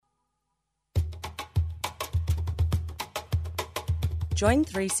Join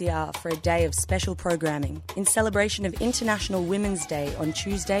 3CR for a day of special programming in celebration of International Women's Day on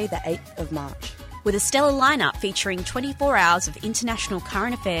Tuesday, the 8th of March. With a stellar lineup featuring 24 hours of international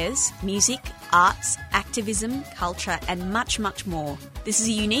current affairs, music, arts, activism, culture and much, much more. This is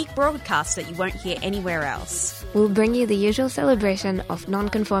a unique broadcast that you won't hear anywhere else. We'll bring you the usual celebration of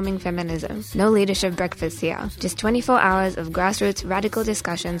non-conforming feminism. No leadership breakfast here. Just 24 hours of grassroots radical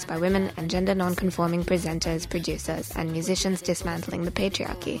discussions by women and gender non-conforming presenters, producers and musicians dismantling the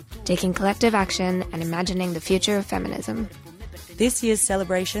patriarchy, taking collective action and imagining the future of feminism. This year's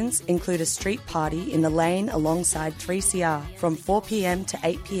celebrations include a street party in the lane alongside 3CR from 4 p.m. to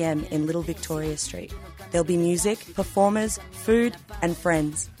 8 p.m. in Little Victoria Street. There'll be music, performers, food and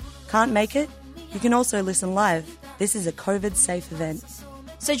friends. Can't make it? You can also listen live. This is a COVID-safe event.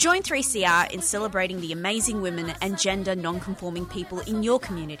 So join 3CR in celebrating the amazing women and gender non-conforming people in your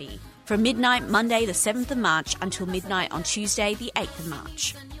community from midnight Monday the 7th of March until midnight on Tuesday the 8th of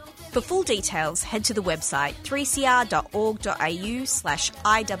March. For full details, head to the website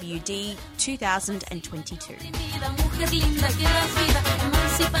 3cr.org.au/IWD 2022.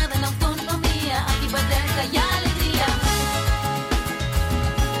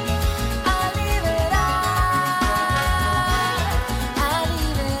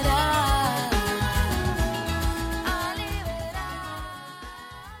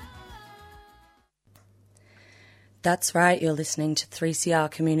 That's right, you're listening to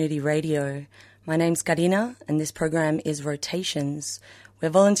 3CR Community Radio. My name's Karina, and this program is Rotations, where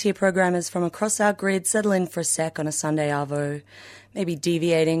volunteer programmers from across our grid settle in for a sec on a Sunday arvo, maybe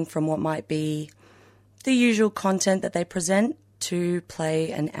deviating from what might be the usual content that they present to play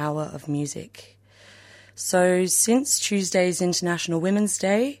an hour of music. So since Tuesday's International Women's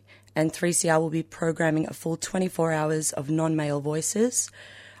Day, and 3CR will be programming a full 24 hours of non-male voices,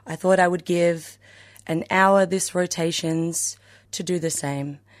 I thought I would give an hour this Rotations to do the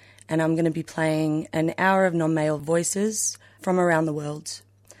same. And I'm going to be playing an hour of non-male voices from around the world.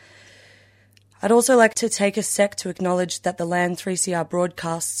 I'd also like to take a sec to acknowledge that the land 3CR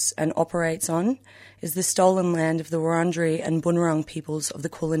broadcasts and operates on is the stolen land of the Wurundjeri and Bunurong peoples of the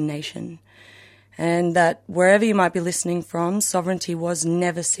Kulin Nation. And that wherever you might be listening from, sovereignty was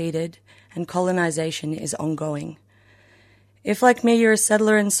never ceded and colonisation is ongoing. If, like me, you're a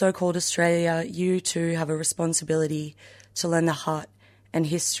settler in so-called Australia, you too have a responsibility to learn the heart and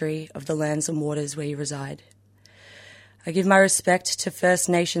history of the lands and waters where you reside. I give my respect to First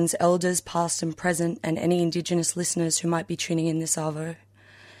Nations elders, past and present, and any Indigenous listeners who might be tuning in this arvo.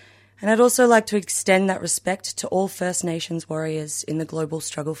 And I'd also like to extend that respect to all First Nations warriors in the global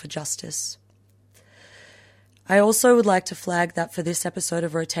struggle for justice. I also would like to flag that for this episode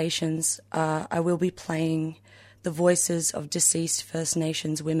of Rotations, I will be playing the voices of deceased First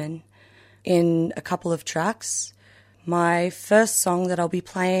Nations women in a couple of tracks. My first song that I'll be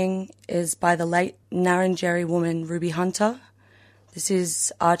playing is by the late Ngarrindjeri woman Ruby Hunter. This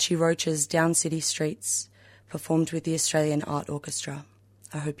is Archie Roach's Down City Streets, performed with the Australian Art Orchestra.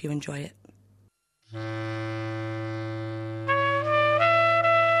 I hope you enjoy it.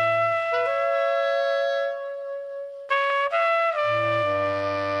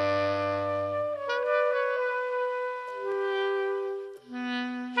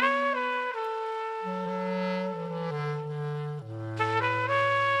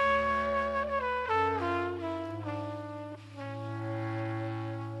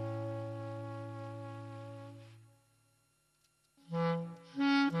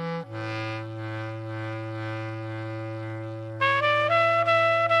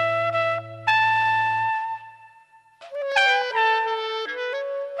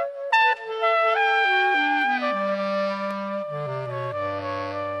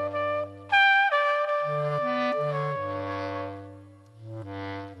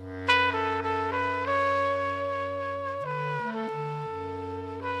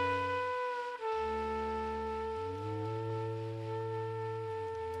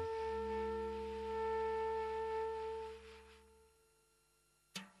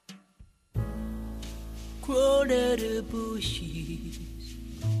 Crawl out of bushes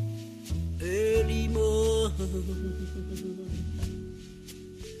early morning.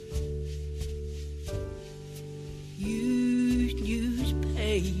 Use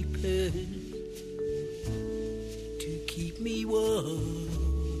newspapers to keep me warm.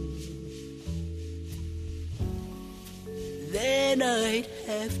 Then I'd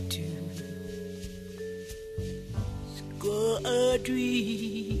have to score a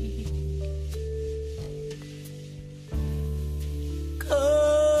drink.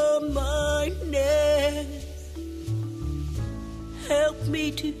 Come on, help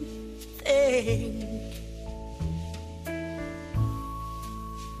me to think.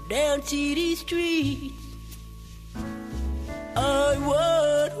 down city streets. I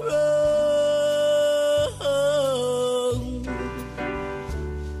would roam.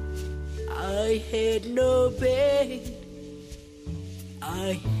 I had no bed,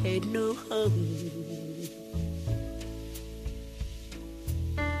 I had no home.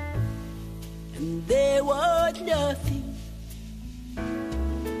 And there was nothing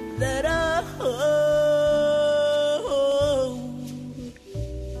that I hold.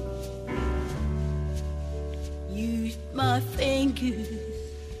 Used my fingers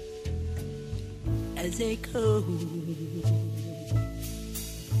as a comb.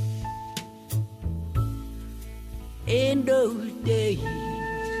 In those days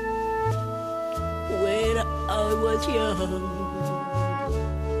when I was young,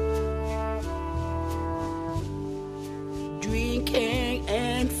 drinking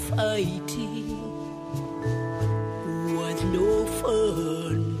and fighting was no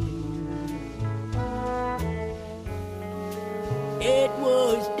fun. It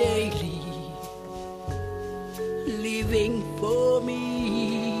was daily living for me.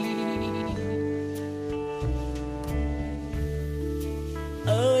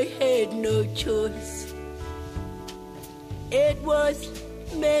 I had no choice. It was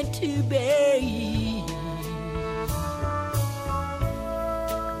meant to be.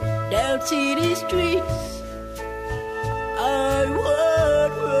 Down city streets, I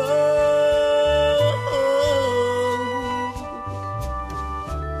would roam.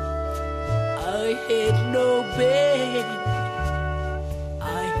 I had no bed,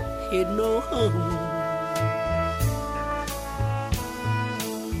 I had no home.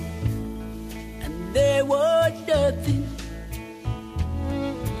 There was nothing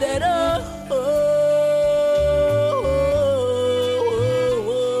that I hold.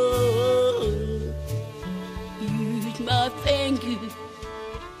 Use my fingers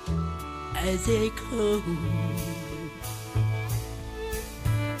as a comb.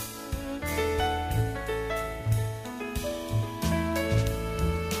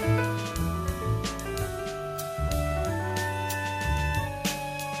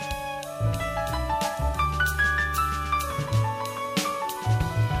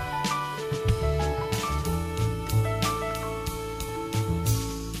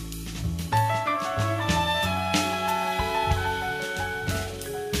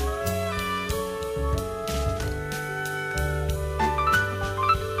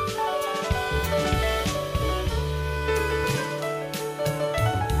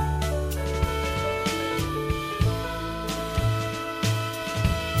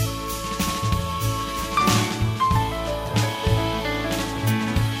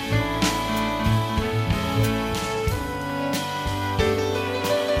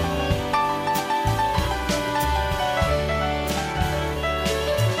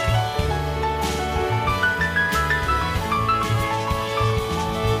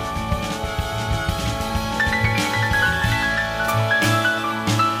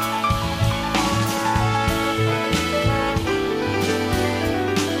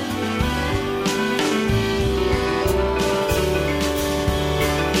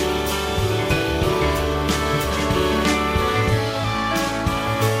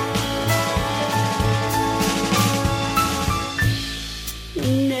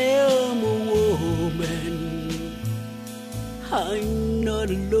 I'm not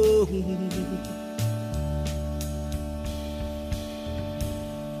alone.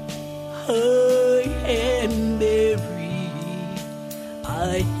 I am married.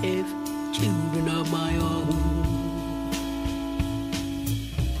 I have children of my own.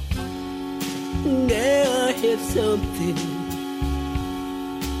 Now I have something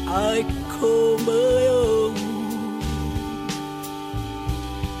I call my own.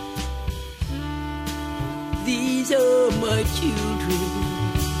 These are my children.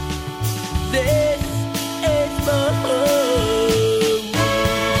 This is my home.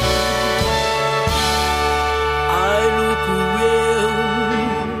 I look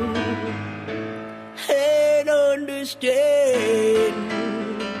around and understand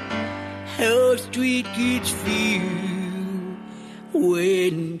how street kids feel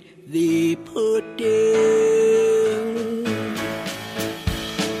when they put down.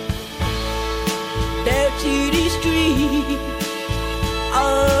 That city street, I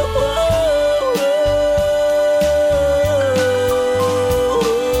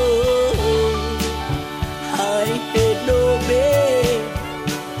had no bed,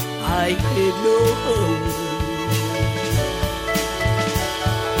 I had no home.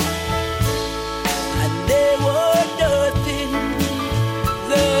 And there was nothing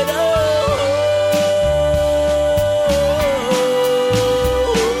that I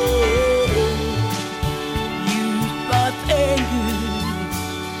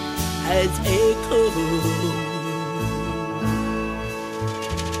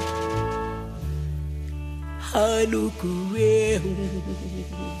I look around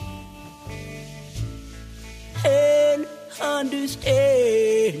and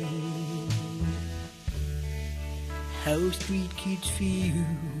understand how street kids feel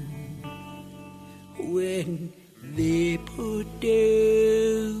when they put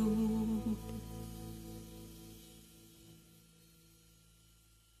down.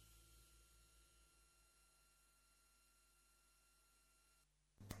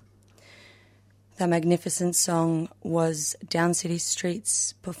 That magnificent song was Down City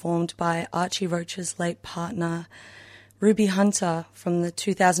Streets, performed by Archie Roach's late partner, Ruby Hunter, from the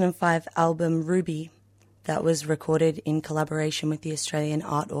 2005 album Ruby, that was recorded in collaboration with the Australian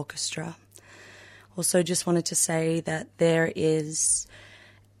Art Orchestra. Also just wanted to say that there is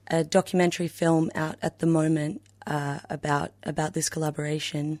a documentary film out at the moment about this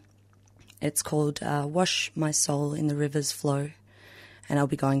collaboration. It's called Wash My Soul in the River's Flow, and I'll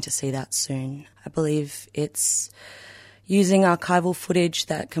be going to see that soon. I believe it's using archival footage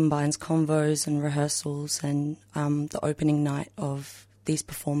that combines convos and rehearsals and the opening night of these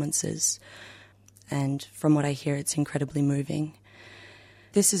performances. And from what I hear, it's incredibly moving.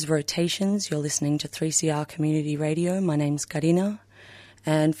 This is Rotations. You're listening to 3CR Community Radio. My name's Karina.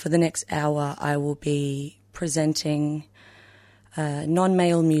 And for the next hour, I will be presenting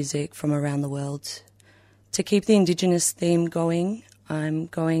non-male music from around the world. To keep the Indigenous theme going, I'm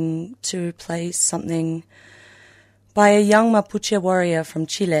going to play something by a young Mapuche warrior from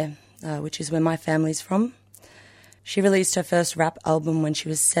Chile, which is where my family's from. She released her first rap album when she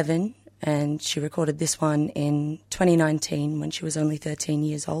was 7, and she recorded this one in 2019 when she was only 13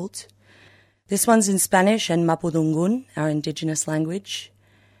 years old. This one's in Spanish and Mapudungun, our Indigenous language,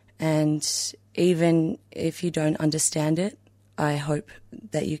 and even if you don't understand it, I hope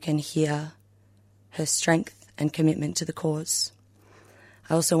that you can hear her strength and commitment to the cause.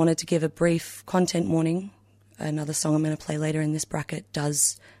 I also wanted to give a brief content warning. Another song I'm going to play later in this bracket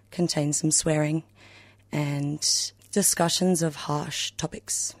does contain some swearing and discussions of harsh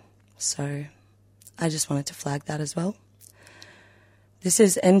topics. So I just wanted to flag that as well. This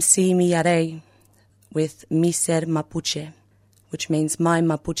is MC Miyare with Mi Ser Mapuche, which means my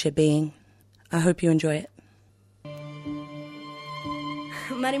Mapuche being. I hope you enjoy it.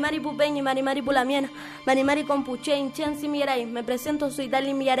 Marimari Pupeñi, Marimari Pulamien, Marimari Compuche, Inchensi Mirai. Me presento, soy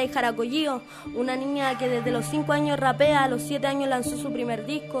Dali Mirai Jaracollío, una niña que desde los 5 años rapea, a los 7 años lanzó su primer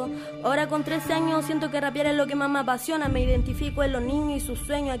disco. Ahora con 13 años siento que rapear es lo que más me apasiona, me identifico en los niños y sus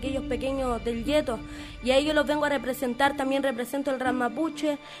sueños, aquellos pequeños del gueto. Y a ellos los vengo a representar, también represento el rap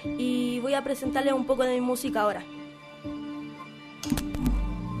mapuche y voy a presentarles un poco de mi música ahora.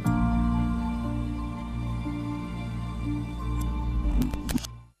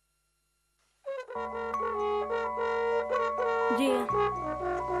 Yeah.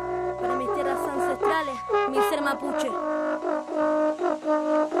 Para mis tierras ancestrales, mi ser mapuche.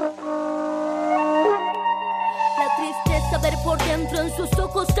 La tristeza ver por dentro en sus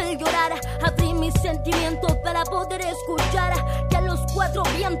ojos él llorara. Abrí mis sentimientos para poder escuchar que a los 4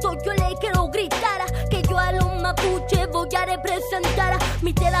 vientos yo le quiero gritar que yo a los mapuches voy a representar.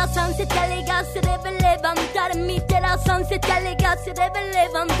 Mis tierras ancestrales se deben levantar. Mis tierras ancestrales se deben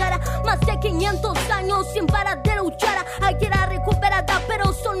levantar. Más de 500 años sin parar de luchar. Aquí era recuperada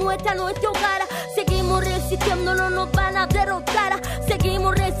pero son nuestra, nuestro hogar. Seguimos resistiendo, no nos van a derrotar.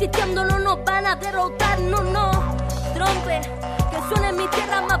 Seguimos resistiendo, no nos van a derrotar. No, no, trompe, que suene en mi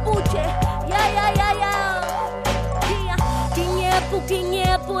tierra mapuche. Ya, ya, ya, ya.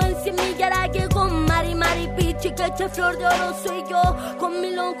 Quiñepo, en semillara que con mari pichi, que eche flor de oro soy yo. Con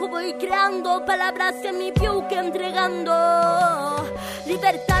mi lonjo voy creando palabras en mi piuque entregando.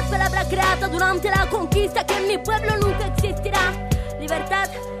 Libertad, palabra creada durante la conquista que en mi pueblo nunca existirá. Libertad,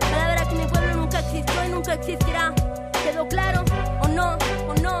 palabra que en mi pueblo nunca existió y nunca existirá. ¿Quedó claro o no,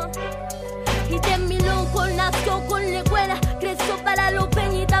 o no? Y de mi lonjo nació con legüera, creció para los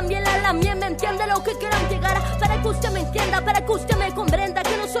peñas y también la lamien. Me entiende lo que quiero entregar, para que usted me entienda, para que usted me comprenda,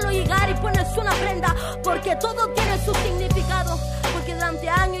 que no solo llegar y ponerse una prenda, porque todo tiene su significado, porque durante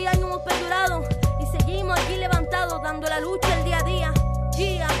años y años hemos perdurado y seguimos aquí levantados, dando la lucha el día a día,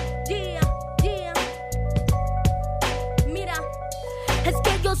 día, día, día. Mira, es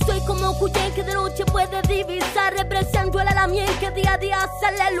que yo soy como Cuyén que de noche puede divisar. Represento el alamien que día a día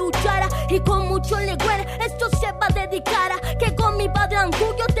sale a luchar. Y con mucho legüer esto se va a dedicar. Que con mi padre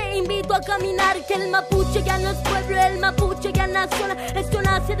Antuyo te invito a caminar. Que el mapuche ya no es pueblo, el mapuche ya nación. Esto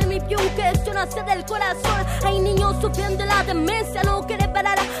nace de mi piuque, esto nace del corazón. Hay niños sufriendo de la demencia, no quieren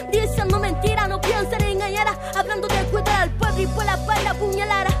parar. Diciendo mentira, no piensan engañar. Hablando de cuidar al pueblo y por la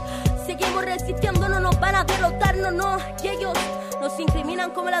puñalara. Seguimos resistiendo, no nos van a derrotar, no, no. Y ellos nos se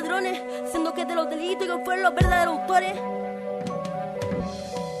incriminan como ladrones, siendo que de los delitos ellos fueron los verdaderos autores.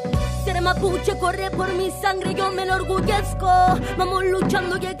 Ser mapuche corre por mi sangre, yo me enorgullezco. Vamos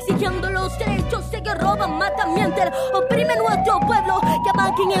luchando y exigiendo los derechos. Sé que roban, matan, mienten, oprimen nuestro pueblo. Ya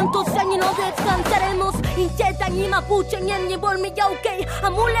van 500 años y no descansaremos. Incheta y mapuche, ñen y bolmi yaukei.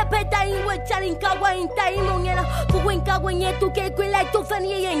 Amule peta y huechar in kawa in taimoniera. Puwen kawa in etu que cuila y tu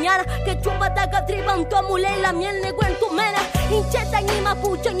feni y ñara. Que chupataca triban tu amule la miel negro en tu mena. Incheta y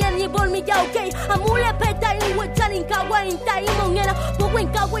mapuche, ñen y bolmi yaukei. Amule peta y huechar in kawa in taimoniera.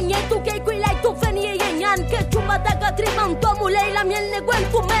 Puwen kawa in etu que cuila y tu feni y ñan. Que chupataca triban tu amule y la miel negro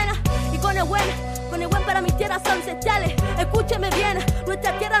en tu mena. Y con el buen para mis tierras ancestrales. Escúcheme bien,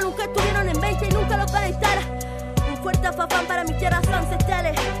 nuestras tierras nunca estuvieron en venta y nunca lo van a estar. Un fuerte afafán para mis tierras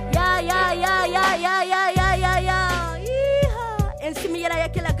ancestrales. Ya, ya, ya, ya, ya, ya, ya, ya, ya. Hija, en Simillera y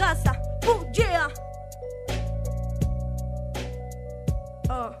aquí en la casa. Yeah.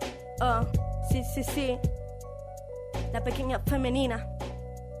 Sí, sí, sí. La pequeña femenina.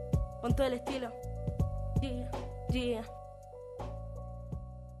 Con todo el estilo. Yeah, yeah.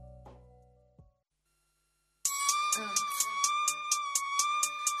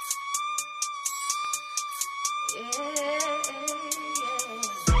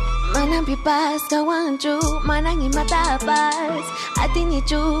 Manang pipas kawanju, manang imatapas. Atini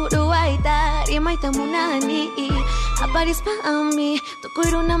churu aita, rimay tamunani. Aparis pa ami,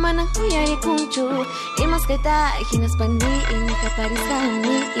 tukuro na manang huyay kunchu. Imas kita, hinas pani, kaparis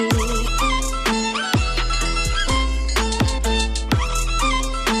kami.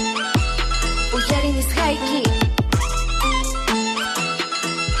 Uyarin is haiki.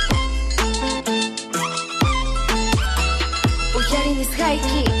 Uyarin is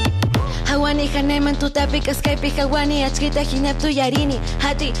haiki. Hawani haneman tutapikas kaypi hawani achkita hinap tuyarini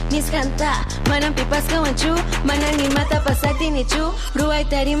hati niskanta manang pipas kawanchu manang imata pasatini chu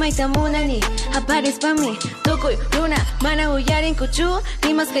ruaita rimaita munani aparis pami tukuy runa manang uyarin kuchu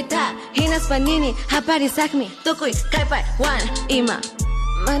rimas kaita hinas panini aparis akmi tukuy kaypay wan ima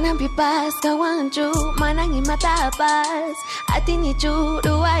manang pipas kawanchu manang imata pas atini chu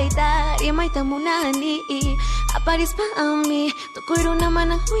ruaita rimaita munani aparis pa ami tukuro na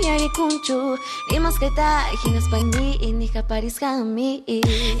manang huyari kunchu rimas kaita hinas pani ini kaparis kami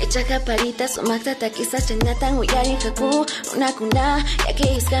echa kaparita sumakta takisa chanatan huyari kaku una kuna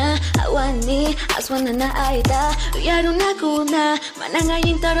yakiska awani aswana na aita uyaruna kuna manang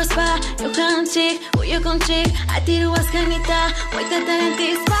ayin taros pa yukanchik uyukonchik atiru askanita waita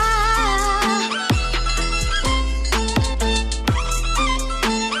tarantis pa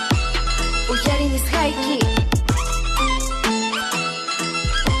uyari nis haiki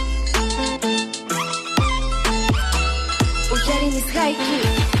is haiki.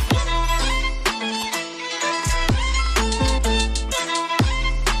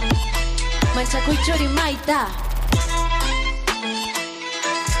 Manchakuy chori maita.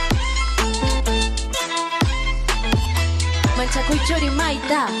 Manchakuy chori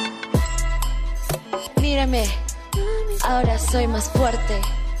maita. Mírame, ahora soy más fuerte.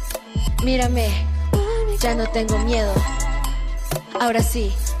 Mírame, ya no tengo miedo. Ahora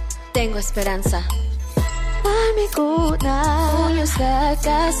sí, tengo esperanza.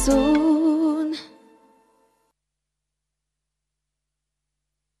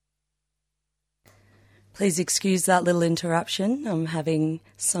 Please excuse that little interruption. I'm having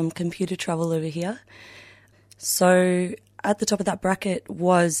some computer trouble over here. So at the top of that bracket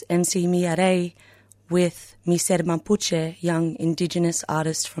was MC Miare with Mi Ser Mapuche, young indigenous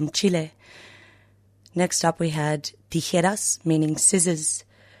artist from Chile. Next up we had Tijeras, meaning scissors,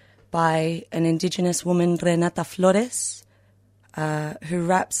 by an indigenous woman, Renata Flores, who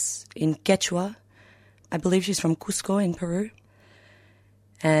raps in Quechua. I believe she's from Cusco in Peru.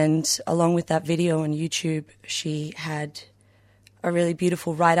 And along with that video on YouTube, she had a really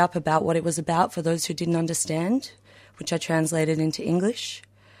beautiful write-up about what it was about for those who didn't understand, which I translated into English.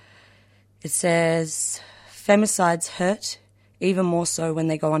 It says, femicides hurt, even more so when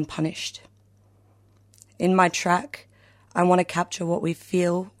they go unpunished. In my track, I want to capture what we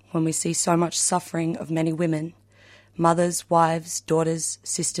feel when we see so much suffering of many women, mothers, wives, daughters,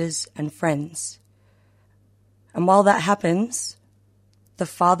 sisters, and friends. And while that happens, the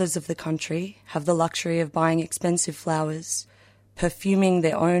fathers of the country have the luxury of buying expensive flowers, perfuming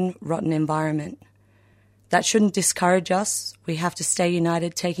their own rotten environment. That shouldn't discourage us. We have to stay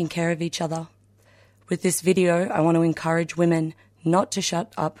united, taking care of each other. With this video, I want to encourage women not to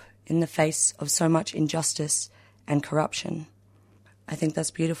shut up in the face of so much injustice and corruption. I think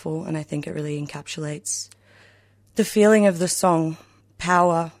that's beautiful, and I think it really encapsulates the feeling of the song,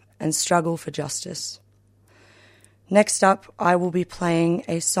 power and struggle for justice. Next up, I will be playing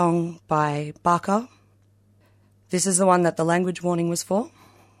a song by Baka. This is the one that the language warning was for.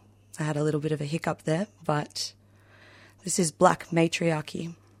 I had a little bit of a hiccup there, but this is Black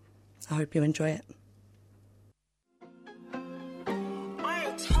Matriarchy. I hope you enjoy it. I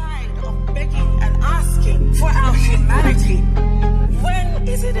am tired of begging and asking for our humanity. When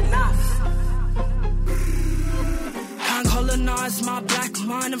is it enough? Can't colonize my black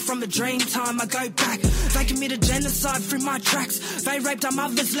mind, and from a dream time I go back. They committed genocide through my tracks. They raped our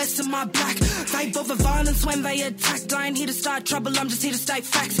mothers less than my black. They bought for violence when they attacked. I ain't here to start trouble, I'm just here to state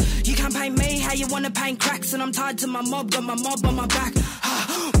facts. You can't paint me how you wanna paint cracks, and I'm tied to my mob, got my mob on my back.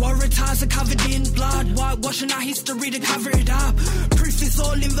 War retires are covered in blood, whitewashing our history to cover it up. Proof is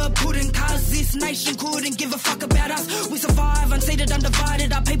all in the pudding, cause this nation couldn't give a fuck about us. We survive, unseated,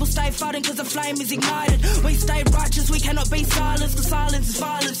 undivided. Our people stay fighting cause the flame is ignited. We stay righteous, we cannot be silenced, cause silence is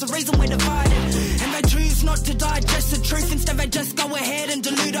violence, the reason we're divided. And they choose not to digest the truth, instead they just go ahead and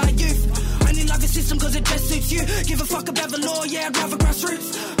delude our youth. Only love the system cause it just suits you. Give a fuck about the law, yeah, I'd rather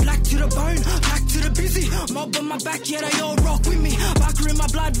grassroots. Black to the bone, black to the busy. Mob on my back, yeah, they all rock with me. Barker in my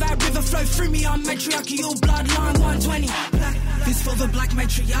blood, that river flow through me. I'm matriarchal bloodline 120. Black. This for the black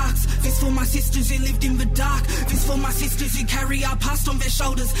matriarchs. This for my sisters who lived in the dark. This for my sisters who carry our past on their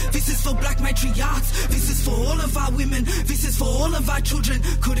shoulders. This is for black matriarchs. This is for all of our women. This is for all of our children.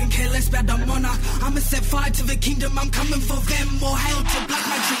 Couldn't care less about the monarch. I'ma set fire to the kingdom. I'm coming for them. More hail to black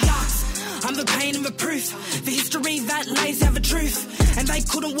matriarchs. I'm the pain and the proof, the history that lays out the truth. And they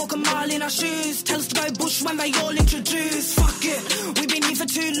couldn't walk a mile in our shoes. Tell us to go bush when they all introduce. Fuck it, we've been here for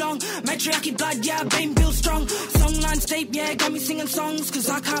too long. Matriarchy blood, yeah, been built strong. Songlines deep, yeah, got me singing songs,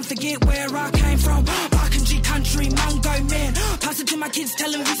 cause I can't forget where I came from. Barkanji country, Mungo man. Pass it to my kids,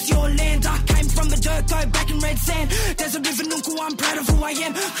 tell them this your land. I came from the dirt, go back in red sand. There's a river Nunku, I'm proud of who I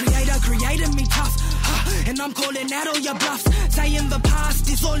am. Creator created me tough, and I'm calling out all your bluffs. Saying the past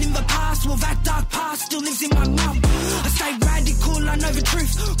is all in the past. Well, that dark past still lives in my mum. I stay radical, I know the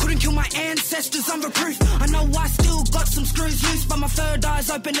truth. Couldn't kill my ancestors, I'm the proof. I know I still got some screws loose, but my third eye's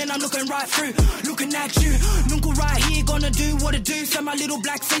open and I'm looking right through. Looking at you, Nuncle right here, gonna do what it do. So my little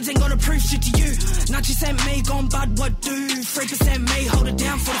black seeds ain't gonna prove shit to you. Nachi sent me, gone bud, what do? 3% me, hold it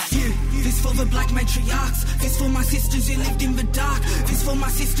down for the few. This for the black matriarchs. This for my sisters who lived in the dark. This for my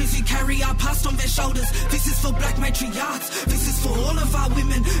sisters who carry our past on their shoulders. This is for black matriarchs. This is for all of our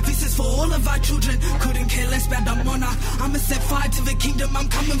women. This is for all of our children. Couldn't care less about the monarch. I'ma set fire to the kingdom. I'm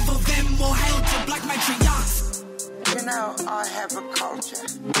coming for them. More hail to black matriarchs. You know, I have a culture.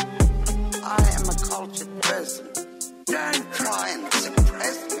 I am a cultured person. Don't try and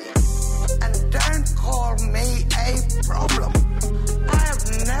suppress me. And don't call me a problem. I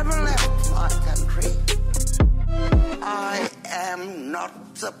have never left my country. I am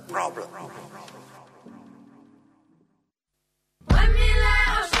not the problem.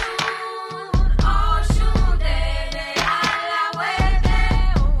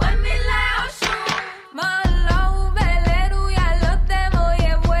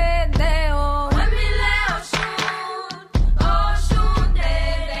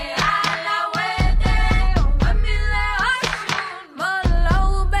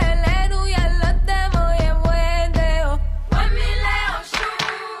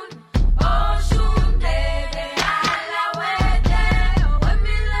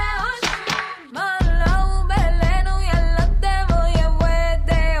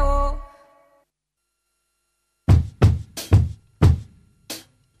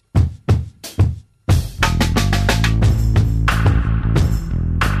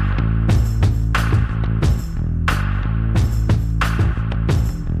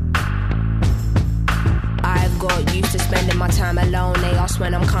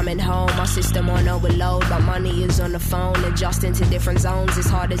 When I'm coming home, my system on overload. My money is on the phone, adjusting to different zones. It's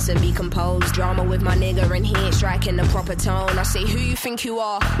harder to be composed. Drama with my nigga and he ain't striking the proper tone. I say, who you think you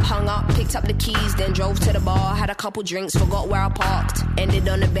are? Hung up, picked up the keys, then drove to the bar. Had a couple drinks, forgot where I parked. Ended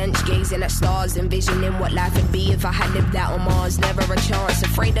on the bench, gazing at stars, envisioning what life would be if I had lived out on Mars. Never a chance.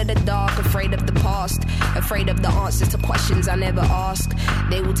 Afraid of the dark, afraid of the past, afraid of the answers to questions I never ask.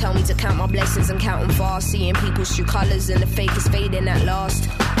 They will tell me to count my blessings and count them fast. Seeing people's true colours and the fake is fading at last.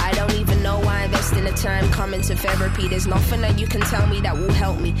 I don't even know why I invest in the time coming to therapy. There's nothing that you can tell me that will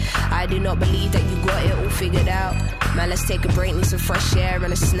help me. I do not believe that you got it all figured out. Man, let's take a break, need some fresh air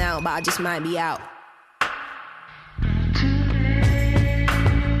and a snout, but I just might be out.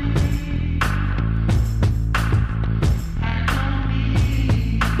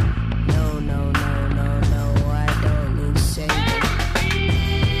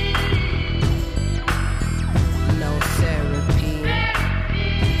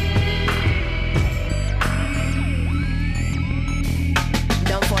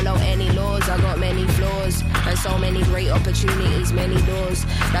 cause. I got many flaws and so many great opportunities, many doors.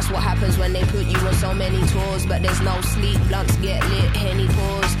 That's what happens when they put you on so many tours. But there's no sleep, blunts get lit, Henny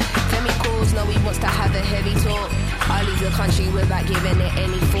pause. Femi calls, no, he wants to have a heavy talk. I leave the country without giving it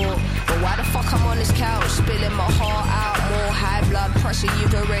any thought. But why the fuck I'm on this couch, spilling my heart out? More high blood pressure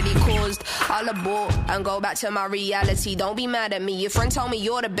you've already caused. I'll abort and go back to my reality. Don't be mad at me, your friend told me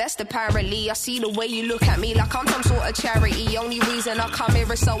you're the best apparently. I see the way you look at me like I'm some sort of charity. Only reason I come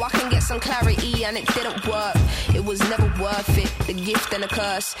here is so I can get some clarity. And it didn't work, it was never worth it. The gift and the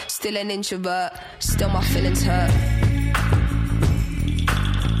curse, still an introvert, still my feelings hurt.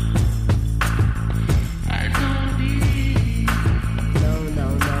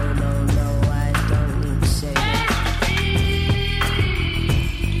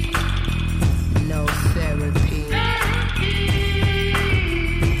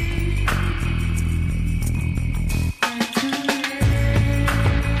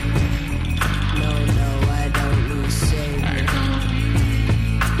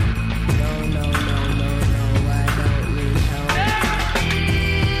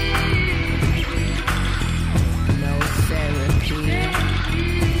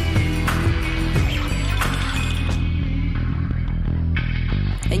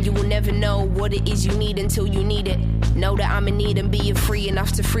 What it is you need until you need it. Know that I'm in need and being free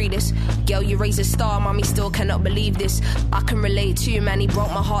enough to free this. Girl, you raised a star, mommy still cannot believe this. I can relate to you, man, he broke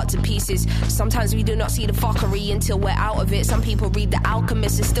my heart to pieces. Sometimes we do not see the fuckery until we're out of it. Some people read The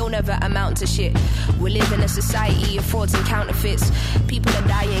Alchemist and still never amount to shit. We live in a society of frauds and counterfeits. People are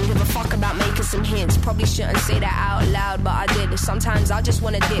dying, give a fuck about making some hits. Probably shouldn't say that out loud, but I did. Sometimes I just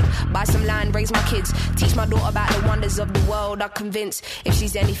wanna dip, buy some land, raise my kids, teach my daughter about the wonders of the world. I'm convinced if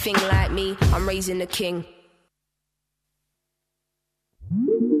she's anything like me, I'm raising a king.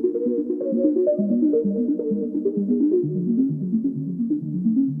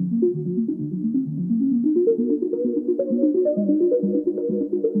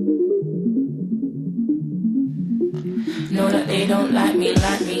 Know that they don't like me,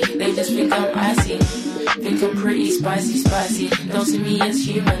 they just think I'm icy. Think I'm pretty spicy. Don't see me as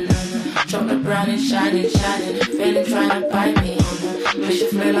human. Chocolate brown and shining. Failing trying to bite me. Wish it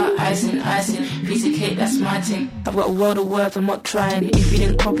flow like icing. Piece of cake, that's my thing. I've got a world of words, I'm not trying. If you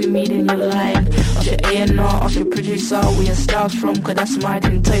didn't copy me, then you're lying. Ask your A&R, ask your producer, where your style's from, cause that's my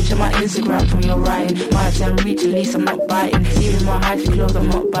thing. Tell you to my Instagram from your writing. My time reach, at least I'm not biting. Even my high clothes, I'm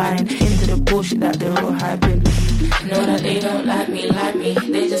not buying. Into the bullshit that they're all hyping. Know that they don't like me,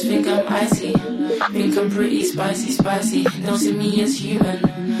 they just think I'm icy. Think I'm pretty spicy. Don't see me as human.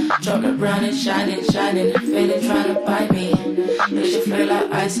 Chocolate brown and shining. Failing trying to bite me. Wish it flow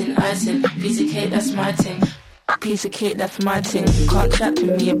like icing. Piece of cake, that's my thing. Piece of cake, that's my thing. Can't chat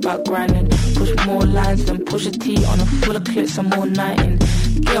to me about grinding. Push more lines than push a T on a full of clips, I'm all nighting.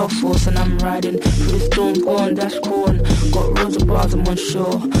 Gale force and I'm riding through the storm, going dash corn. Got roads of bars, I'm on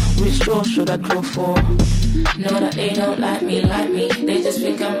shore. Which straw should I draw for? Know that they don't like me, they just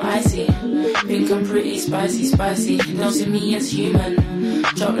think I'm icy. Think I'm pretty spicy. Don't see me as human.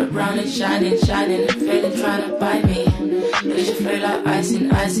 Chocolate brown and shining. Failing trying to bite me. Wish it flow like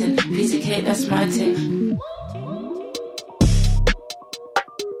icing. Piece of cake, that's my thing.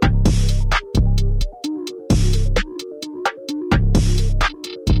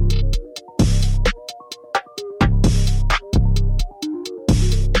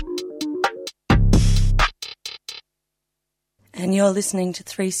 And you're listening to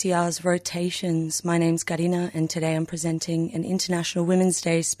 3CR's Rotations. My name's Karina, and today I'm presenting an International Women's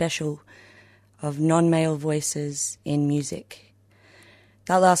Day special of non-male voices in music.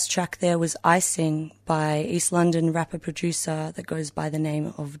 That last track there was Icing by East London rapper-producer that goes by the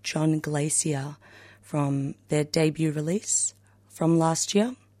name of John Glacier from their debut release from last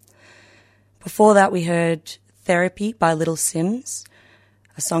year. Before that we heard Therapy by Little Sims,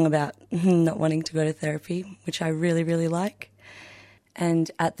 a song about not wanting to go to therapy, which I really, really like.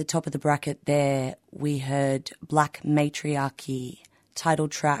 And at the top of the bracket there, we heard Black Matriarchy, title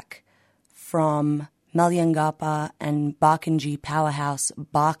track from Malyangapa and Barkanji powerhouse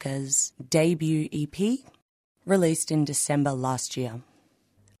Barka's debut EP, released in December last year.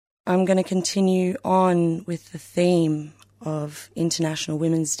 I'm going to continue on with the theme of International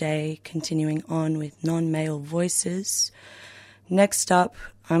Women's Day, continuing on with non-male voices. Next up,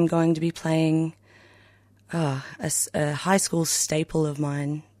 I'm going to be playing a high school staple of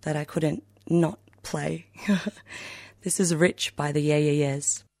mine that I couldn't not play. This is Rich by the Yeah Yeah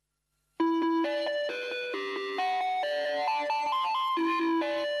Yeahs.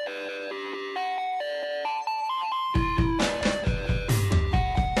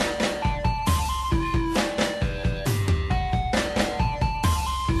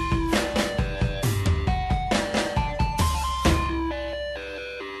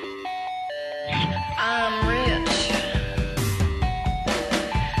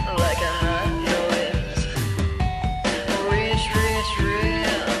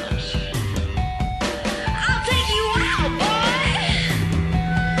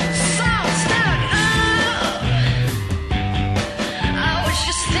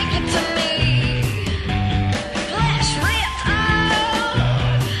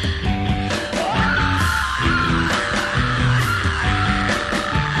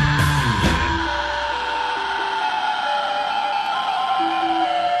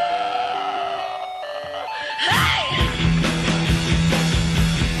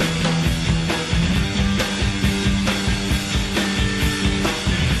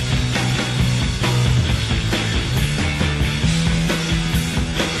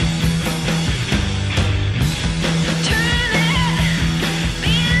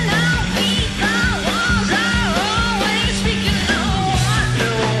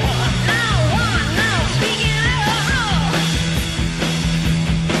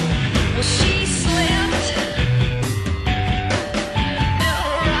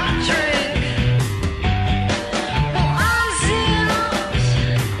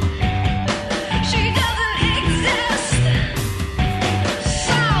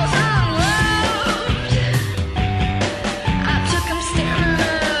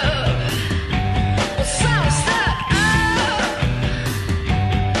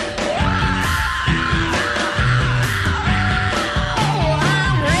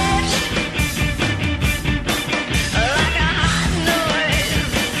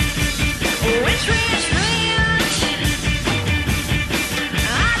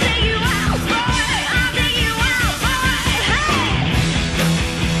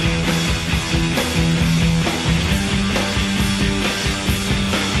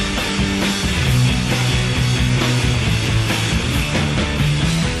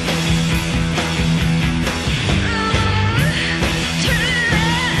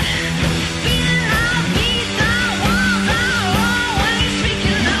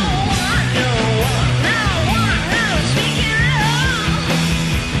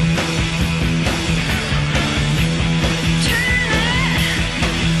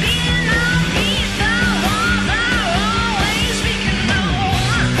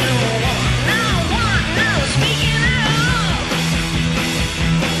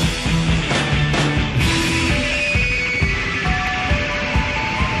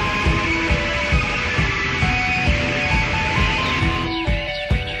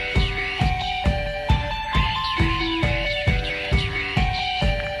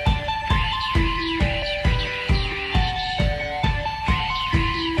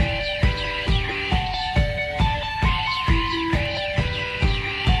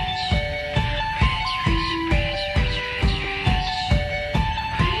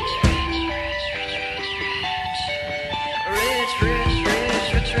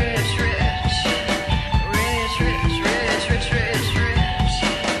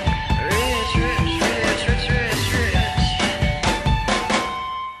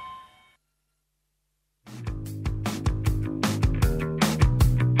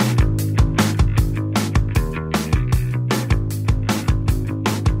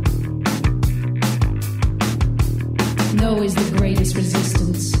 No is the greatest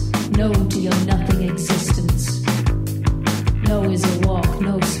resistance. No to your nothing existence. No is a walk,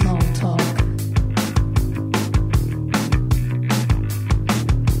 no small talk.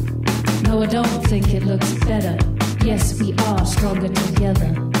 No, I don't think it looks better. Yes, we are stronger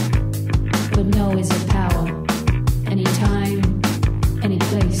together. But no is a power. Anytime, any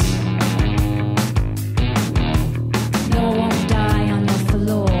place. No, I won't die on the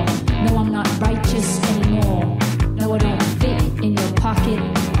floor. No, I'm not righteous anymore. No, I don't fit in your pocket.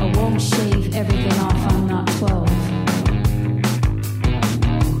 I won't shave everything off, I'm not 12.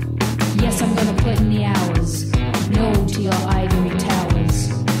 Yes, I'm gonna put in the hours. No to your ivory towers.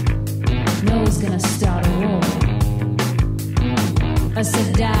 No's gonna start a war. I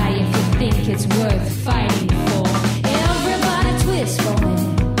said die if you think it's worth fighting for. Everybody twist for me.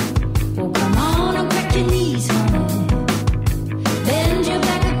 Well, come on and crack your knees, honey. Bend your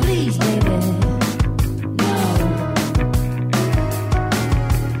back and please, baby. No.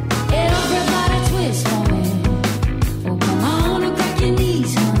 Everybody twist for me. Well, come on and crack your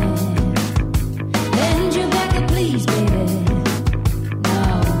knees, honey. Bend your back and please, baby. No.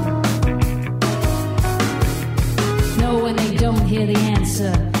 No, when they don't hear the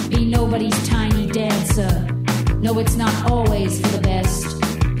answer. Be nobody's tiny dancer. No, it's not always for the best.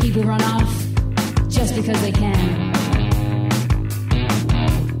 People run off just because they can.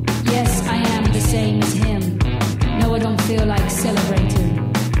 Yes, I am the same as him. No, I don't feel like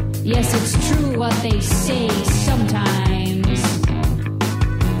celebrating. Yes, it's true what they say sometimes.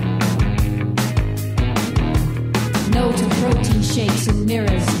 No to protein shakes and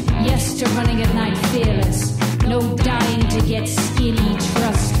mirrors. Yes to running at night fearless. No dying to get skinny,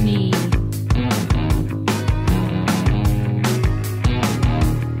 trust me.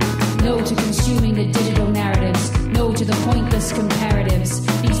 No to consuming the digital narratives. No to the pointless comparatives.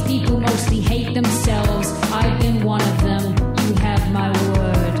 These people mostly hate themselves. I've been one of them. You have my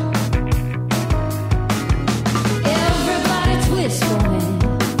word. Everybody twist for me.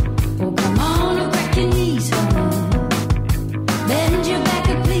 Oh, come on and crack your knees for me. Bend your back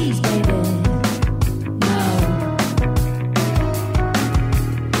and please, baby. No.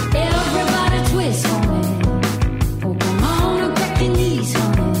 Everybody twist for me. Oh, come on and crack your knees for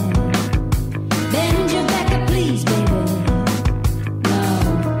me. Bend your back and please, baby. No.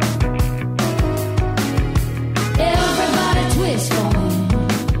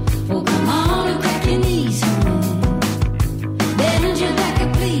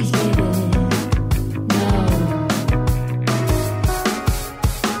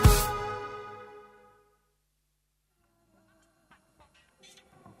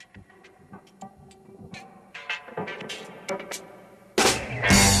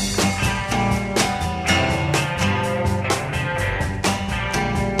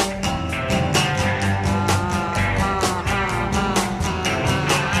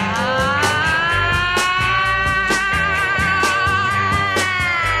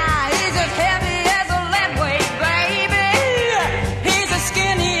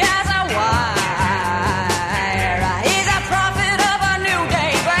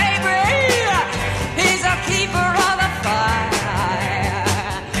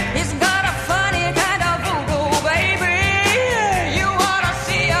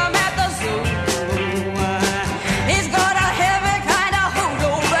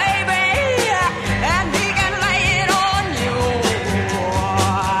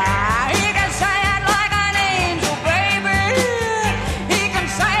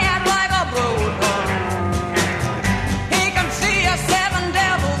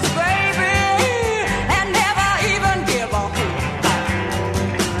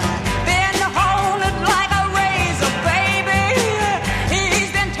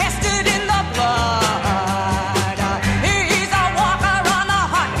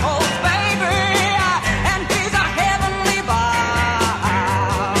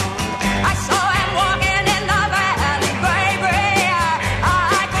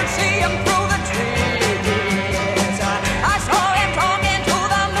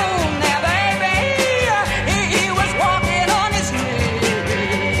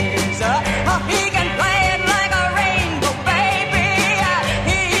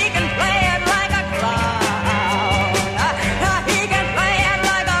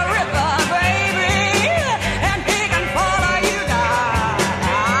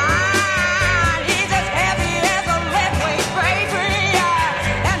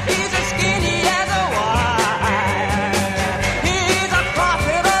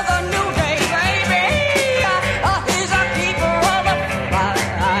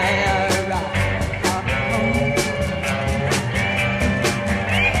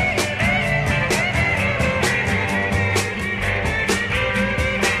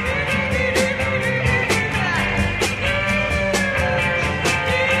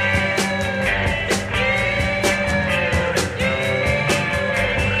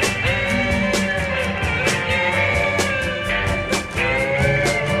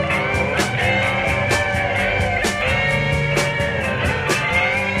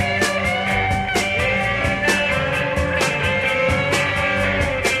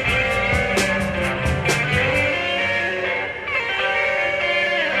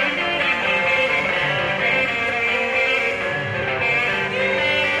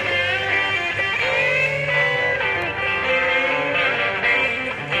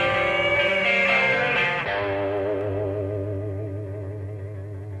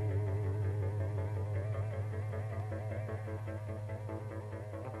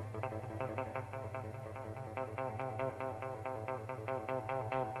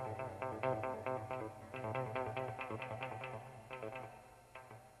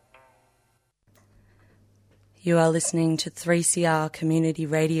 You are listening to 3CR Community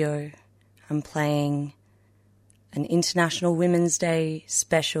Radio. I'm playing an International Women's Day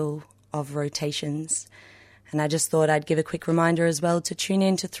special of Rotations. And I just thought I'd give a quick reminder as well to tune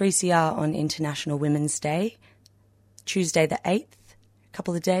in to 3CR on International Women's Day. Tuesday the 8th, a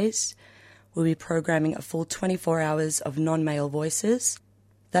couple of days, we'll be programming a full 24 hours of non-male voices.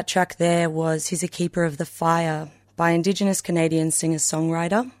 That track there was He's a Keeper of the Fire by Indigenous Canadian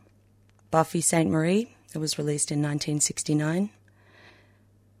singer-songwriter Buffy Sainte-Marie. It was released in 1969.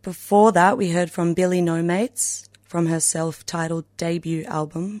 Before that, we heard from Billy No Mates from her self-titled debut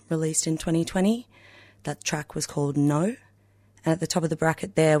album released in 2020. That track was called No. And at the top of the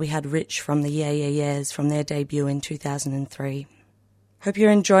bracket there, we had Rich from the Yeah Yeah Yeahs from their debut in 2003. Hope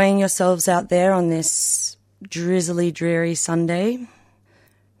you're enjoying yourselves out there on this drizzly, dreary Sunday.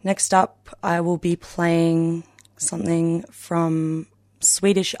 Next up, I will be playing something from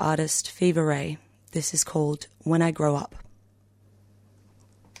Swedish artist Fever Ray. This is called When I Grow Up.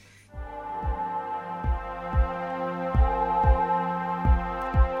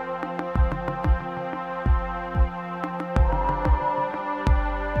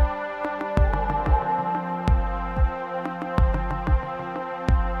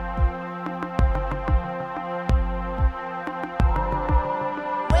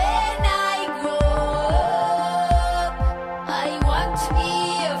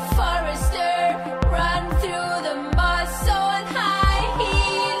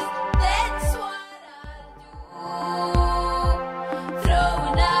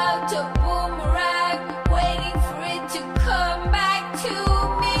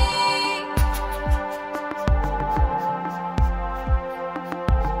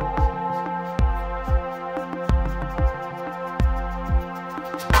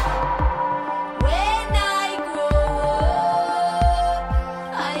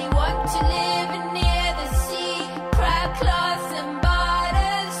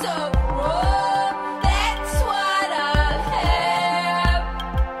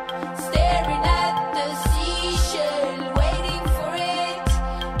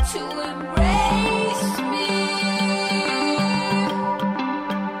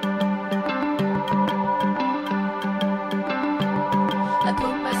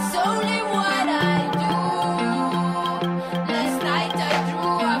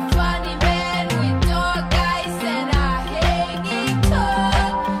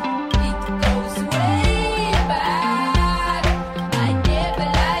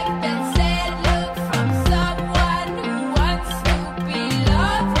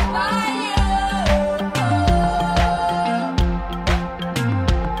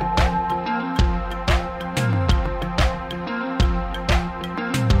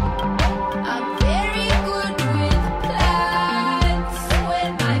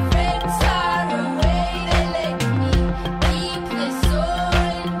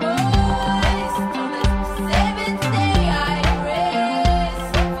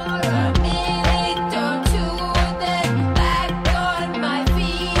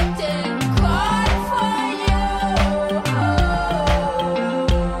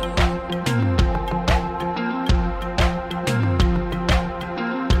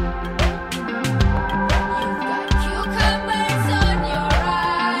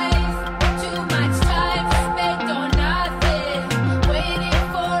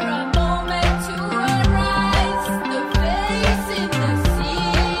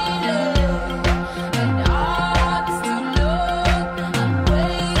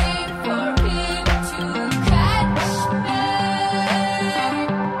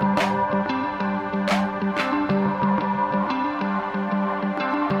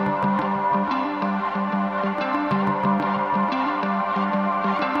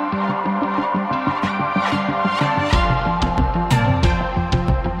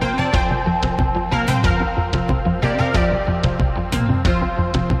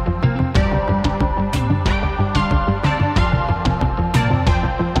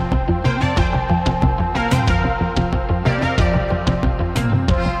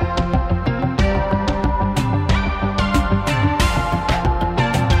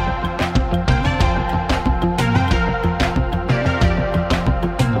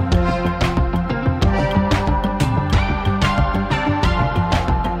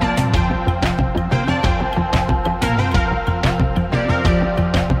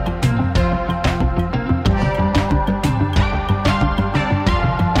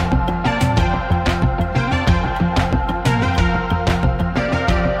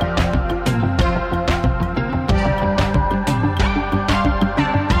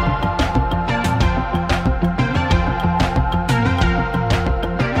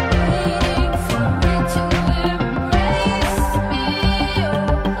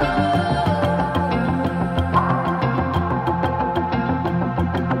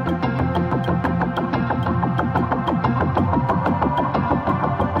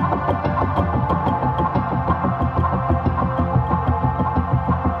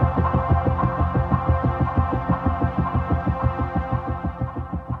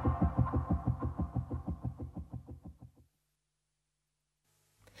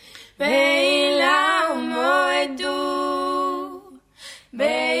 Beila umoedu,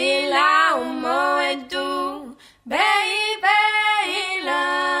 Beila umoedu, Beila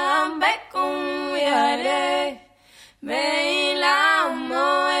bekum yare, Beila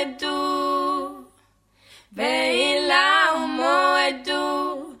umoedu, Beila umoedu,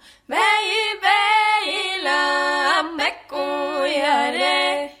 Beila bekum yare,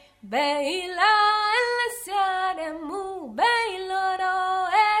 Beila elesiaremu, Beiloro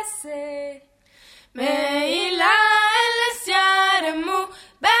ese, Beila elesiaremu,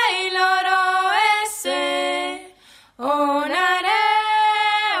 Beiloro ese,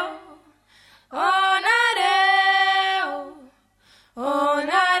 onareo, onareo,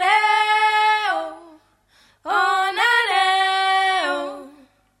 onareo, onareo,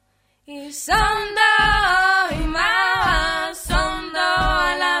 y sondo y mawa, sondo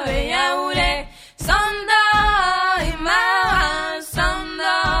a la bella ure, sondo y mawa, sondo a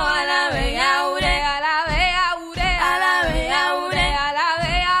la bella ure, a la bella ure, a la bella ure, a la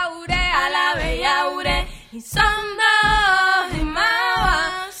bella ure, a la bella ure, y sondo y mawa,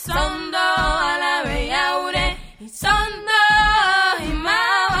 sondo a la bella ure, y sondo y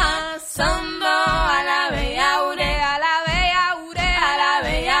mawa, sondo a la bella ure, a la bella ure, a la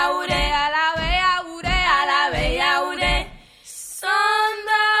bella ure, a la bella ure, a la bella ure,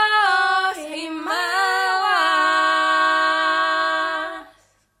 sondo y mawa,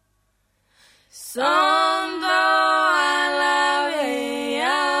 sondo a la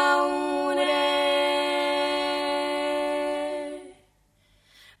bella ure.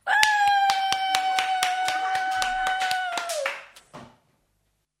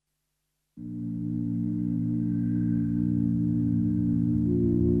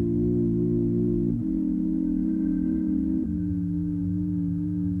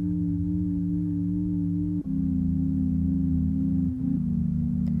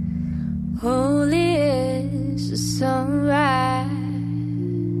 Holy is the sunrise,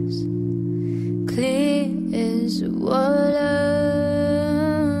 clear as the water.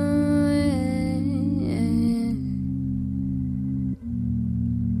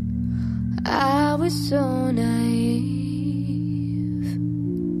 I was so naive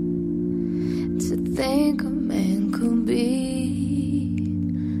to think a man could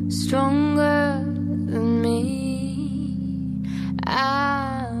be stronger than me.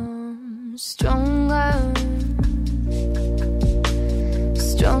 I'm stronger,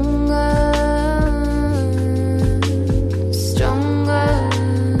 stronger, stronger.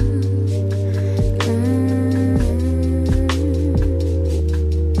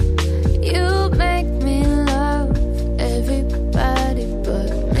 You make me love everybody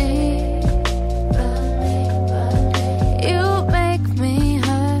but me. You make me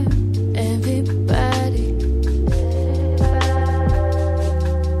hurt everybody.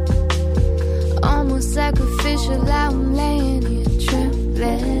 Almost sacrificial, I'm laying here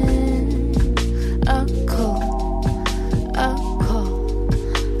trembling. A call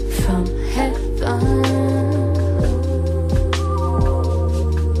from heaven.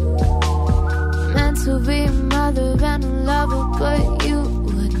 Meant to be a mother and a lover, but you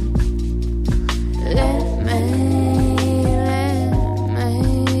wouldn't let me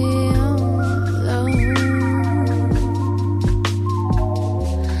alone.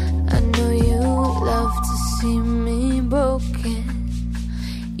 I know you love to see me broken.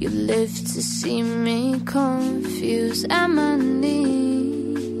 You live to see me confused at my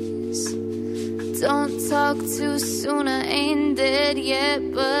knees. Don't talk too soon, I ain't dead yet,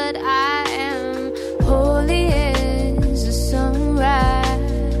 but I am. Holy as the sunrise,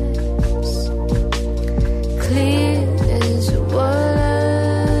 clear as the water.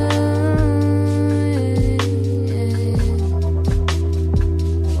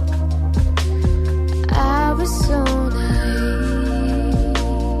 I was so naive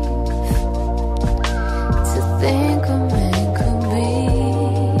to think a man could be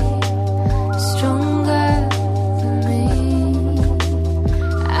stronger than me.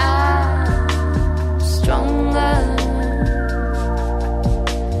 I'm stronger,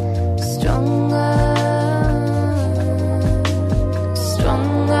 stronger,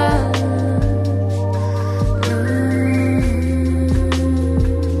 stronger.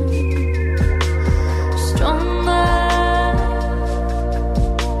 Stronger,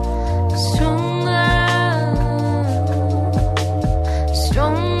 stronger,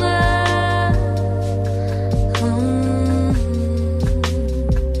 stronger.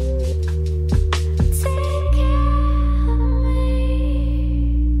 Take care of me.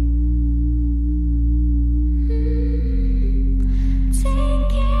 Take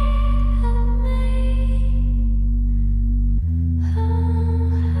care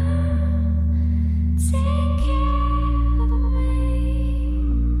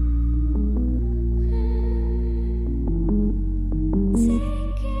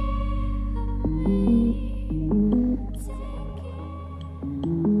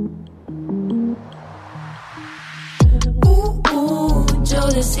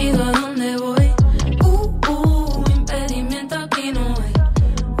decido a dónde voy. Impedimento aquí no hay.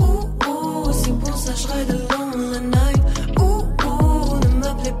 C'est pour ça je ride alone la night. Ne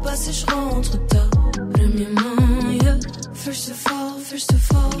m'appelez pas si je rentre tard. Premièrement, yeah. First of all,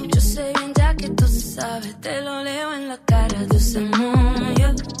 Yo sé bien ya que tú sabes, te lo leo en la cara de ese modo,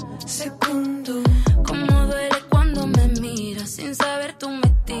 yeah. Segundo, Cómo duele cuando me miras, sin saber tú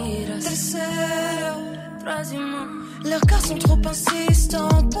me tiras. tercero, Troisièmement, leurs cars sont trop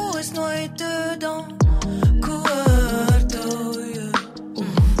insistants, pourraient se noyer dedans. Cuarto, yeah.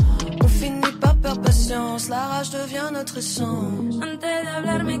 On finit par perdre patience, la rage devient notre essence. antes de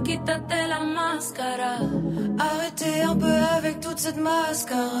hablarme quítate la máscara. Arrêtez un peu avec toute cette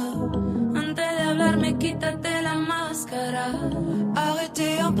mascara. Antes de hablarme quítate la máscara.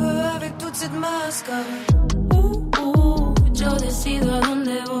 Arrêtez un peu avec toute cette mascara. Yo decido a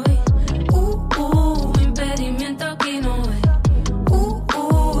dónde voy. Impedimento aquí no hay.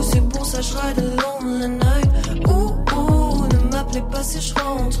 C'est pour ça je ride alone la night. Ne m'appelez pas si je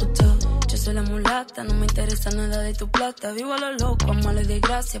rentre tard. Yo soy la mulata, no me interesa nada de tu plata. Vivo a lo loco, amo la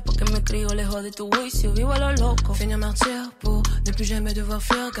desgracia porque me crio lejos de tu juicio. Vivo a lo loco. Finir martyr pour ne plus jamais devoir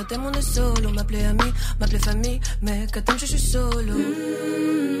fuir. Quand t'aimes on est solo, m'appeler ami, m'appeler famille. Mais quand t'aimes je suis solo.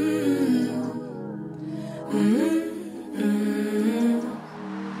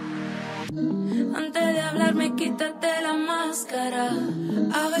 Antes de hablarme quítate la máscara.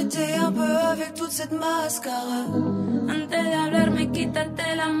 Arrêtez un peu avec toute cette mascara. Antes de hablarme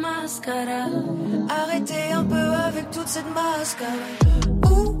quítate la máscara. Arrêtez un peu avec toute cette mascara.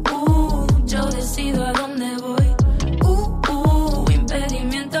 Yo decido a dónde voy.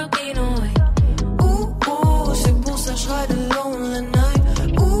 Impedimento aquí no hay. C'est pour ça je ride alone la night.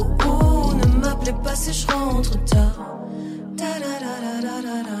 Ne m'appelez pas si je rentre tard. Da da da da da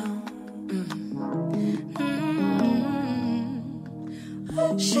da da.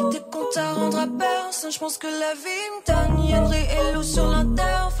 J'étais compte à rendre à personne, j'pense que la vie me donne. Yandré et Lou sur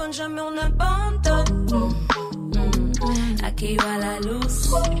l'interphone, jamais on abandonne. Aquí va la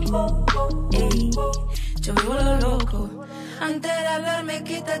luz. Ey, yo vivo lo loco. Antes de hablarme,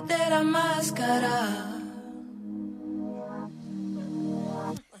 quítate la máscara.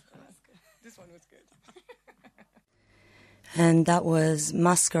 And that was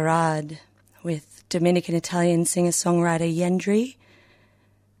Masquerade with Dominican-Italian singer-songwriter Yendri,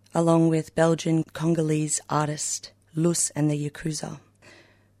 along with Belgian-Congolese artist Luz and the Yakuza.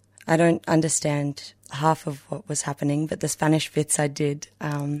 I don't understand half of what was happening, but the Spanish bits I did.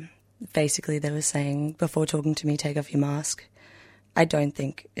 Basically, they were saying, before talking to me, take off your mask. I don't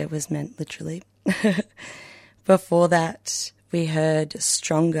think it was meant literally. Before that, we heard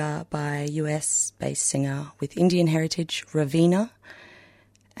Stronger by US-based singer with Indian heritage, Raveena.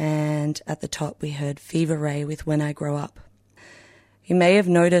 And at the top, we heard Fever Ray with When I Grow Up. You may have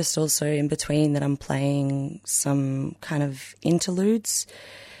noticed also in between that I'm playing some kind of interludes.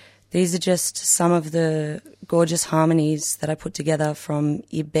 These are just some of the gorgeous harmonies that I put together from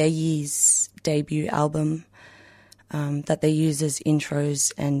Ibeyi's debut album that they use as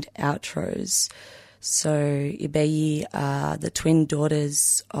intros and outros. So Ibeyi are the twin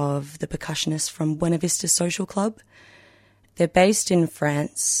daughters of the percussionist from Buena Vista Social Club. They're based in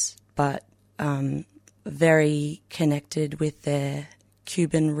France, but very connected with their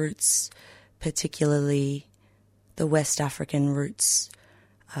Cuban roots, particularly the West African roots.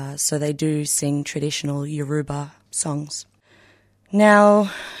 So they do sing traditional Yoruba songs. Now,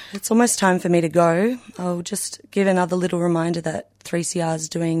 it's almost time for me to go. I'll just give another little reminder that 3CR is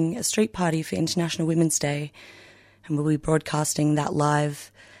doing a street party for International Women's Day, and we'll be broadcasting that live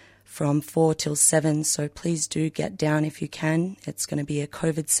from 4 till 7, so please do get down if you can. It's going to be a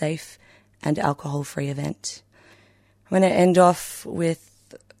COVID-safe and alcohol-free event. I'm going to end off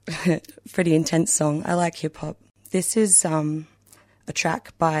with a pretty intense song. I like hip-hop. This is a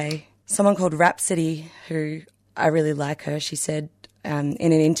track by someone called Rhapsody, who I really like her. She said in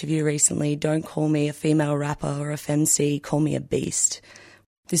an interview recently, don't call me a female rapper or a femc, call me a beast.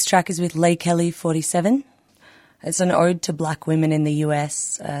 This track is with Leigh Kelly 47. It's an ode to black women in the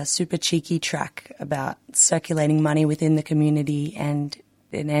US, a super cheeky track about circulating money within the community, and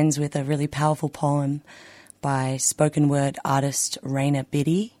it ends with a really powerful poem by spoken word artist Raina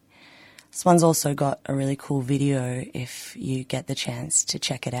Biddy. This one's also got a really cool video if you get the chance to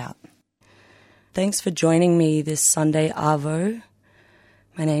check it out. Thanks for joining me this Sunday Arvo.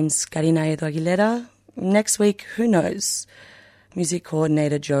 My name's Karina Edo Aguilera. Next week, who knows? Music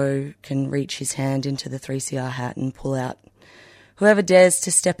coordinator Joe can reach his hand into the 3CR hat and pull out whoever dares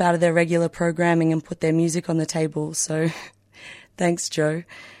to step out of their regular programming and put their music on the table. So thanks, Joe,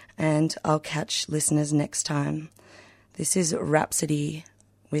 and I'll catch listeners next time. This is Rhapsody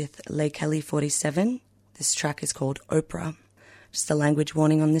with Leigh Kelly 47. This track is called Oprah. Just a language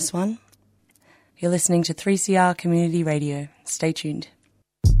warning on this one. You're listening to 3CR Community Radio. Stay tuned.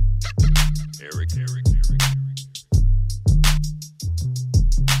 Eric.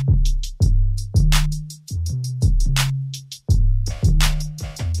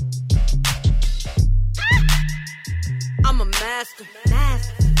 I'm a master.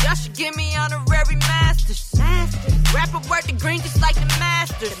 Y'all should give me honorary masters. Rapper worth the green just like the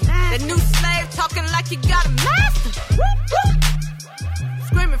masters. That new slave talking like you got a master.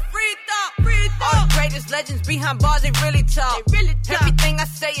 Screaming free thought. All the greatest legends behind bars, they really talk. Everything I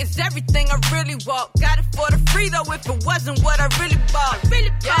say is everything I really walk. Got it for the free though if it wasn't what I really bought.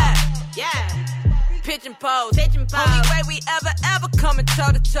 Yeah. Pigeon pose. Only way we ever coming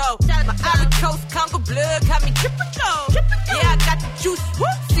toe to toe. My Ivory Coast Congo blood got me drippin' low. Yeah, I got the juice. Whoop,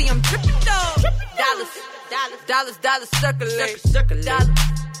 see I'm drippin' though. Dollars circulate. Dollars circulate.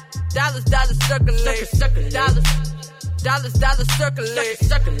 Dollars circulate.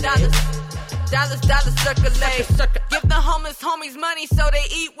 Dollars circulate. Give the homies money so they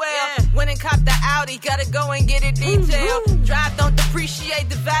eat well. When and cop the Audi, gotta go and get it detailed. Drive don't depreciate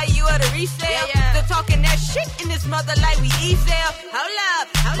the value of the resale. Still talking that shit in this mother like we easel. Hold up.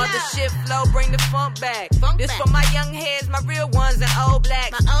 Mother shit flow, bring the funk back. This for my young heads, my real ones and old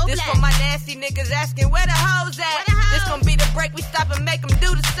blacks. This for my nasty niggas asking where the hoes at. This gon' be the break we stop and make them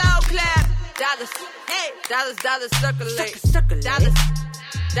do the soul clap. Dollars circulate. Dollars circulate.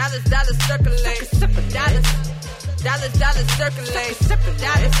 Dollars circulate.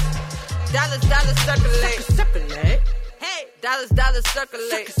 Dollars circulate. Hey, dollars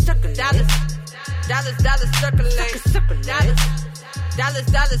circulate. Dollars circulate. Dollars circulate.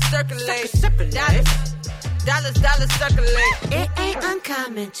 Dollars circulate. It ain't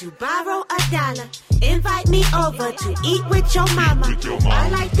uncommon to borrow $1. Invite me over to eat with your mama. I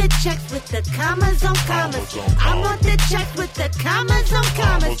like the checks with the commas on commas. I want the checks with the commas on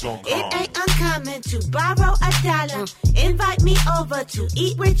commas. It ain't uncommon to borrow $1. Invite me over to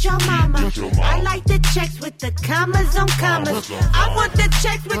eat with your mama. I like the checks with the commas on commas. I want the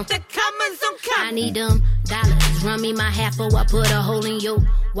checks with the commas on commas. I need them dollars. Run me my half or I put a hole in your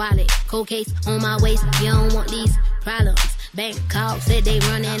wallet. Cold case on my waist. You don't want these problems. Bank call said they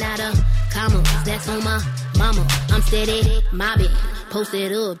running out of commas. That's on my mama. I'm steady mobbing.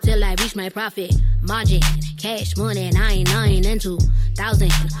 Posted up till I reach my profit margin. Cash money 9 and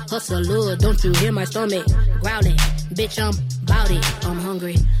 2,000. Hustler, don't you hear my stomach growling? Bitch, I'm bout it. I'm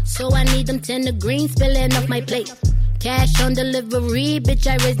hungry, so I need them tender greens spilling off my plate. Cash on delivery, bitch,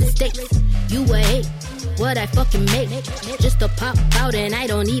 I raise the stakes. You a hate what I fucking make. Just to pop out and I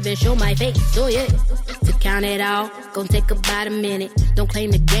don't even show my face. So yeah, to count it all, gon' take about a minute. Don't claim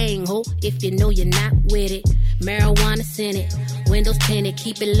the gang, ho, if you know you're not with it. Marijuana Senate, windows tinted,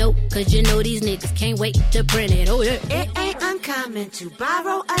 keep it low, cause you know these niggas can't wait to print it. Oh yeah. It ain't uncommon to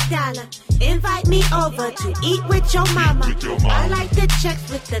borrow $1. Invite me over to eat with your mama. I like the checks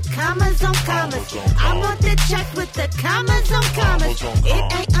with the commas on commas. I want the checks with the commas on commas. It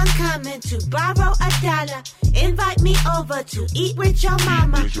ain't uncommon to borrow $1. Invite me over to eat with your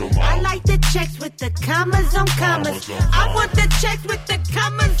mama. I like the checks with the commas on commas. I want the checks with the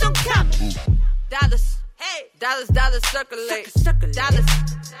commas on commas. Dollars. Hey, dollars circulate. Dollars circulate.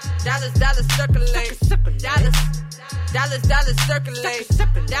 Dollars circulate.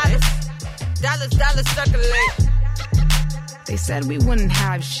 Dollars circulate. They said we wouldn't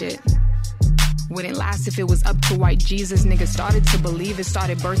have shit. Wouldn't last if it was up to white Jesus. Niggas started to believe it,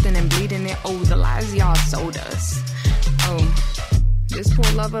 started birthing and bleeding it. Oh, the lies y'all sold us. Oh, this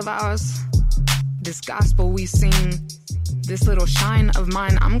poor love of ours, this gospel we sing, this little shine of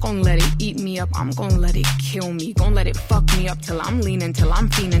mine, I'm gonna let it eat me up. I'm gonna let it kill me. Gonna let it fuck me up till I'm leaning, till I'm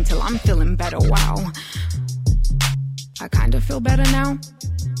fiending, till I'm feeling better. Wow. I kinda feel better now,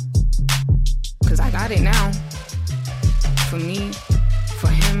 cause I got it now. For me, for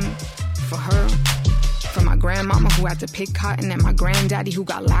him, for her, for my grandmama who had to pick cotton, and my granddaddy who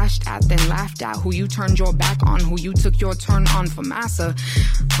got lashed at then laughed at, who you turned your back on, who you took your turn on for massa.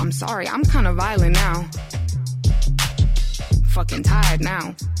 I'm sorry, I'm kinda violent now. Fucking tired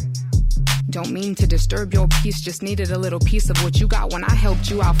now. Don't mean to disturb your peace, just needed a little piece of what you got when I helped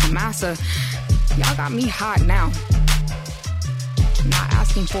you out for massa. Y'all got me hot now. Not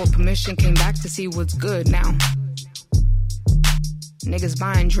asking for permission, came back to see what's good now. Niggas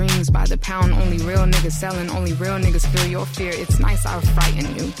buying dreams by the pound, only real niggas selling, only real niggas feel your fear. It's nice I've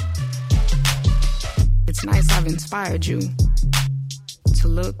frightened you. It's nice I've inspired you to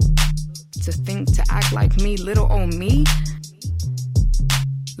look, to think, to act like me. Little old me,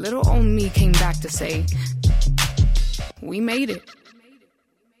 little old me came back to say, we made it.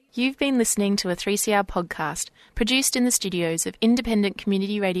 You've been listening to a 3CR podcast produced in the studios of independent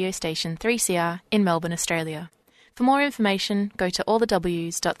community radio station 3CR in Melbourne, Australia. For more information, go to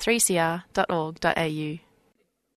allthews.3cr.org.au.